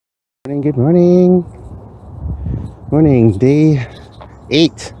Good morning. Morning, day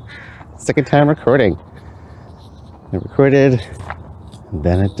 8. Second time recording. I recorded,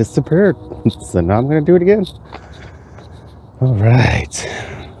 then it disappeared. So now I'm going to do it again. All right.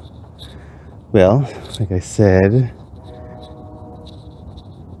 Well, like I said,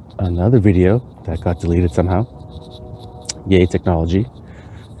 another video that got deleted somehow, yay technology,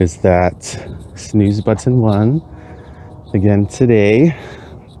 is that snooze button 1 again today.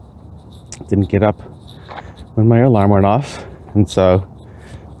 Didn't get up when my alarm went off, and so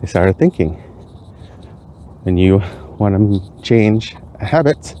I started thinking, when you want to change a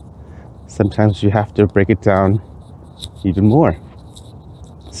habit, sometimes you have to break it down even more.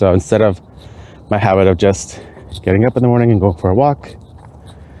 So instead of my habit of just getting up in the morning and going for a walk,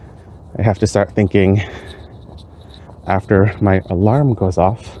 I have to start thinking, after my alarm goes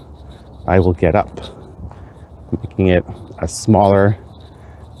off, I will get up, making it a smaller,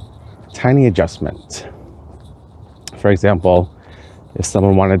 tiny adjustment. For example, if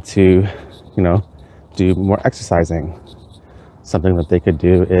someone wanted to, do more exercising, something that they could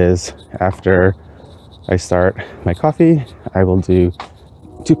do is, after I start my coffee, I will do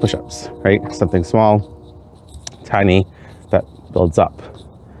 2 push-ups, right? Something small, tiny, that builds up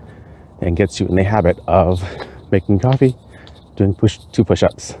and gets you in the habit of making coffee, doing 2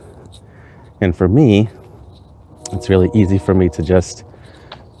 push-ups. And for me, it's really easy for me to just,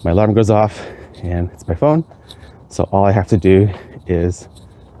 my alarm goes off and it's my phone. So all I have to do is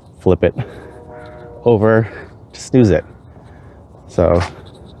flip it over to snooze it. So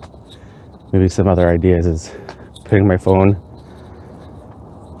maybe some other ideas is putting my phone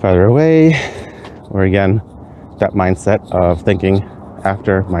farther away, or again, that mindset of thinking,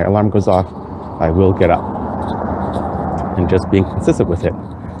 after my alarm goes off, I will get up, and just being consistent with it.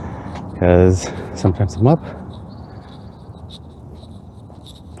 Because sometimes I'm up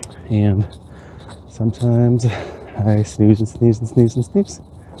and sometimes I snooze and snooze and snooze and snooze.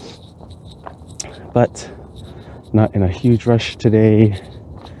 But not in a huge rush today,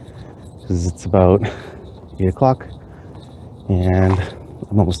 because it's about 8 o'clock and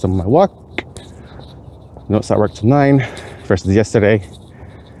I'm almost done my walk. Notice I worked till 9 versus yesterday.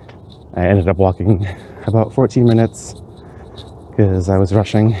 I ended up walking about 14 minutes because I was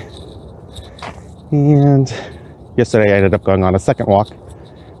rushing. And yesterday I ended up going on a second walk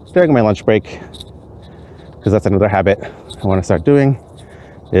during my lunch break, because that's another habit I want to start doing,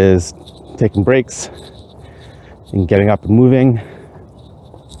 is taking breaks and getting up and moving,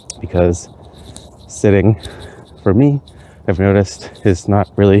 because sitting, for me, I've noticed, is not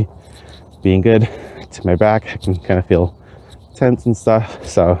really being good to my back. I can kind of feel tense and stuff.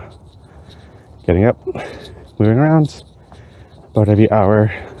 So getting up, moving around about every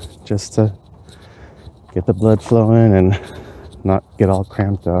hour, just to get the blood flowing and not get all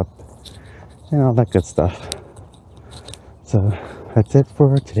cramped up and all that good stuff. So that's it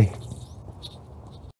for today.